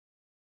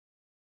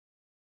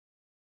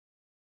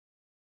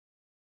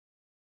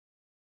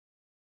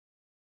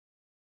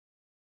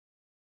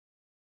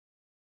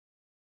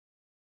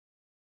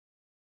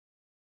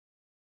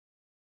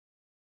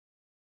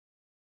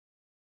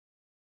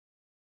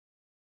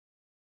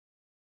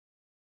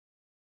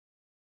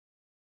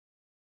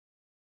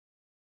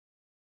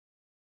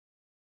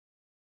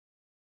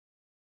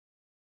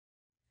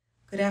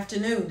Good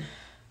afternoon.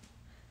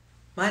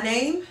 My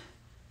name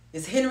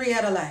is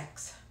Henrietta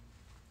Lacks.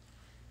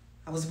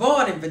 I was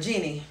born in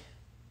Virginia,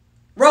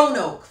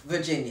 Roanoke,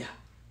 Virginia,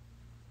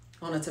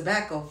 on a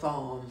tobacco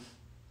farm.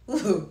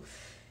 Ooh,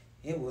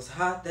 it was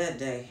hot that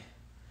day.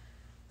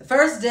 The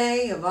first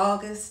day of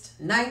August,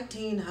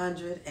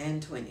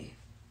 1920.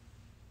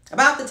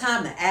 About the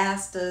time the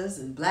asters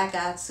and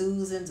black-eyed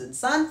Susans and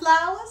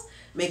sunflowers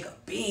make a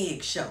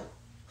big show.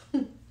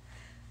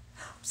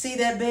 See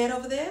that bed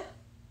over there?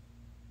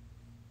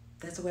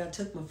 That's where I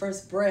took my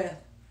first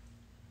breath.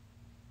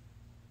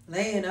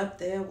 Laying up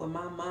there with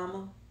my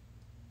mama,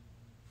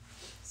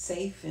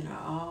 safe in her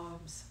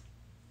arms.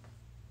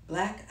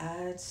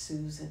 Black-eyed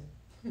Susan,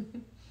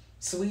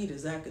 sweet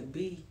as I could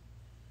be.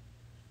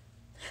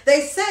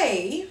 They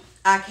say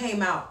I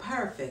came out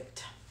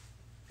perfect,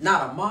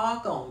 not a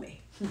mark on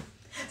me.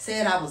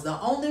 Said I was the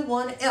only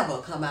one ever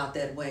come out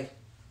that way.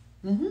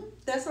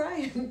 That's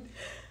right.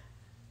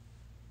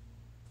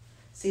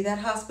 See that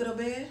hospital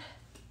bed?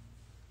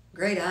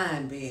 Great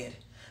iron bed,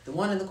 the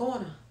one in the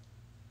corner.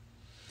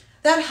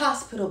 That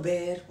hospital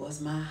bed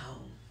was my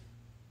home.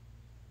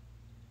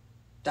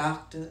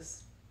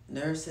 Doctors,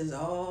 nurses,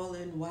 all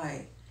in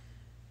white.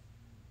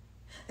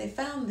 They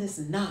found this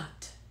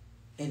knot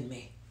in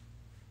me.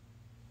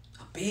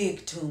 A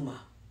big tumor,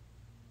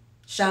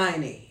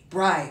 shiny,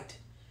 bright,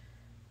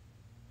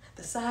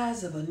 the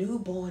size of a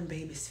newborn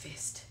baby's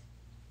fist.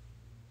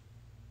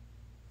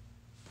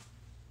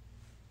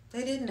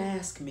 They didn't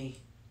ask me.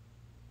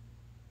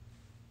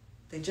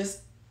 They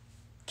just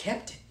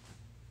kept it.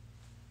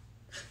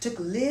 Took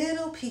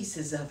little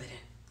pieces of it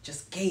and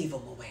just gave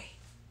them away.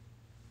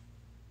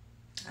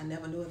 I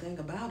never knew a thing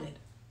about it.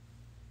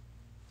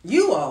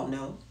 You all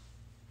know.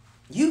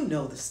 You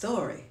know the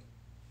story.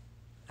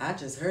 I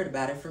just heard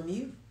about it from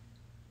you.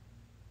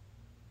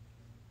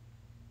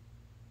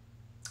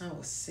 I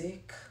was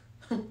sick.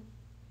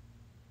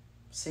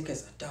 Sick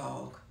as a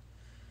dog.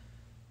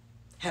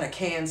 Had a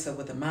cancer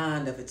with a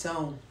mind of its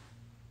own.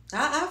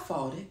 I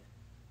fought it.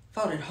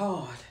 Fought it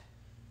hard.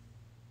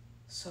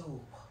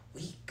 So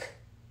weak.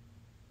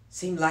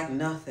 Seemed like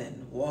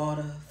nothing.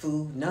 Water,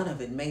 food, none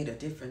of it made a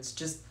difference.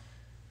 Just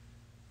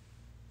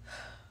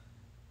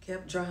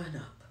kept drying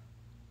up.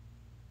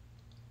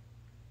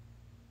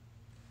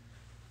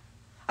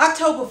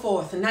 October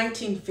 4th,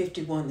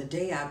 1951, the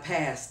day I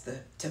passed,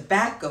 the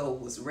tobacco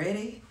was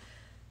ready.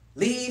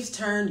 Leaves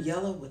turned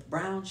yellow with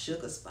brown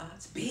sugar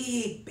spots.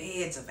 Big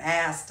beds of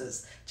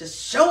asters just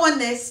showing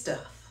their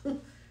stuff.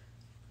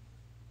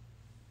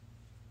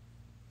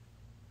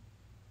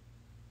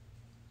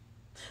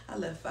 I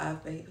left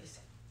 5 babies,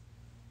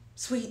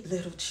 sweet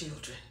little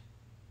children.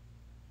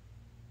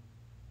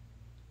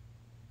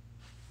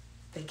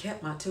 They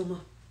kept my tumor,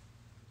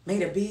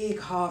 made a big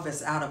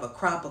harvest out of a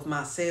crop of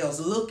my cells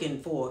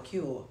looking for a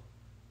cure.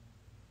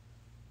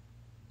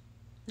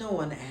 No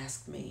one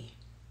asked me.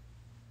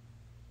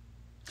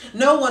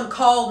 No one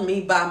called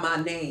me by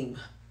my name,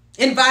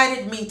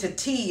 invited me to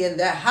tea in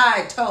their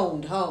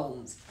high-toned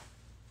homes.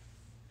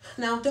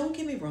 Now, don't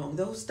get me wrong,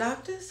 those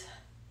doctors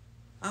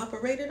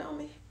operated on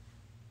me.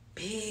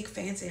 Big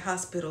fancy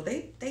hospital.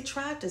 They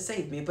tried to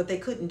save me, but they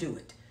couldn't do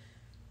it.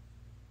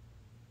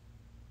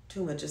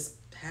 Tumor just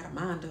had a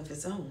mind of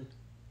its own.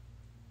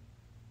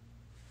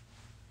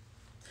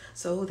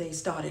 So they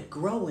started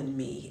growing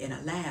me in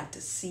a lab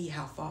to see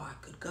how far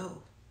I could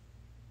go.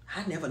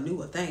 I never knew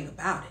a thing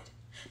about it.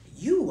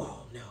 You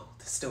all know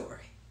the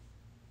story.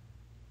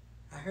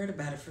 I heard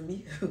about it from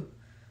you.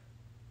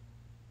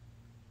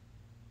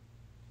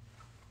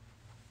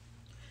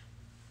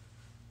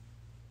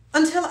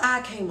 Until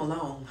I came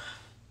along.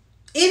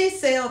 Any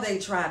cell they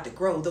tried to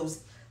grow,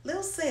 those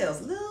little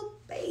cells, little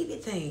baby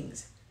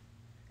things,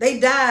 they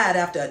died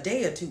after a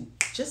day or two,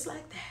 just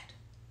like that.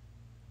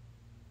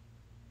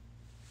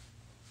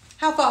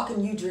 How far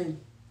can you dream?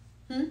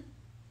 Can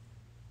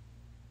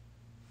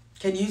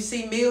you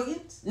see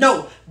millions?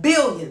 No,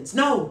 billions,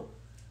 no.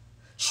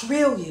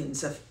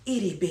 Trillions of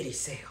itty-bitty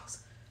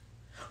cells.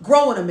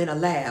 Growing them in a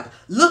lab,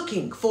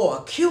 looking for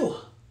a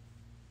cure.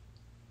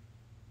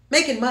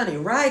 Making money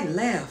right and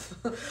left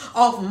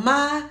off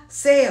my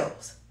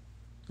cells.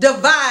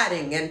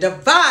 Dividing and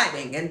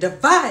dividing and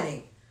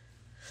dividing.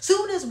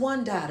 Soon as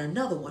one died,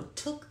 another one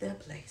took their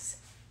place.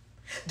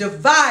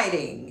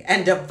 Dividing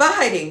and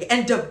dividing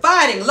and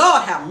dividing.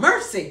 Lord have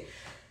mercy.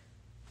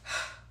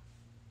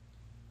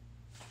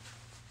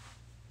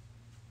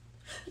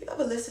 You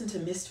ever listen to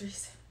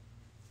mysteries?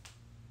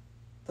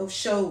 Those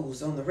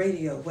shows on the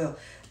radio? Well,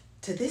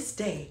 to this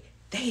day,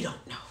 they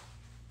don't know.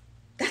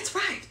 That's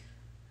right.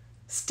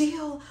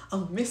 Still a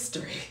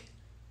mystery.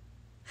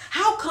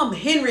 How come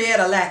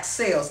Henrietta Lacks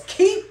cells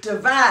keep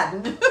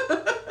dividing?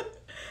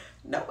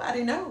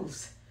 Nobody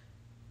knows.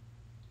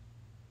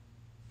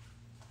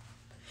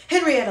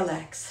 Henrietta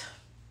Lacks.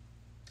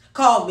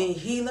 Call me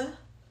healer.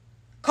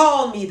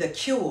 Call me the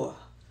cure.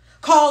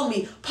 Call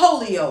me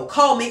polio.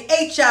 Call me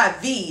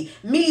HIV,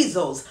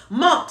 measles,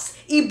 mumps,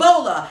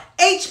 Ebola,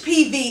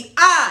 HPV.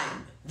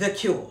 I'm the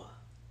cure.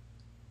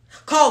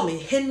 Call me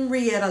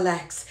Henrietta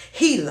Lacks,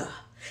 healer.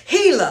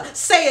 Healer.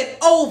 Say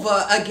it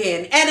over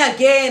again and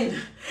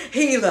again.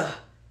 Healer.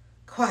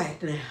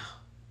 Quiet now.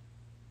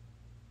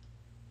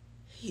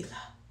 Healer.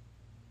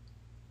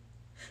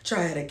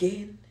 Try it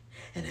again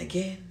and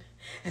again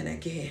and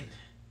again.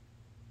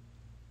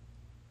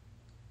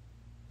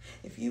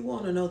 If you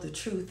want to know the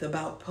truth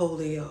about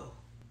polio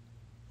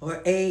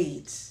or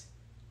AIDS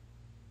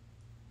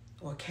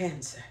or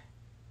cancer,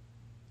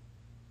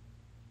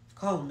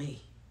 call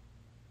me.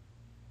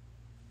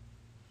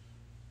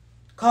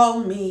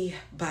 Call me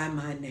by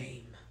my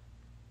name.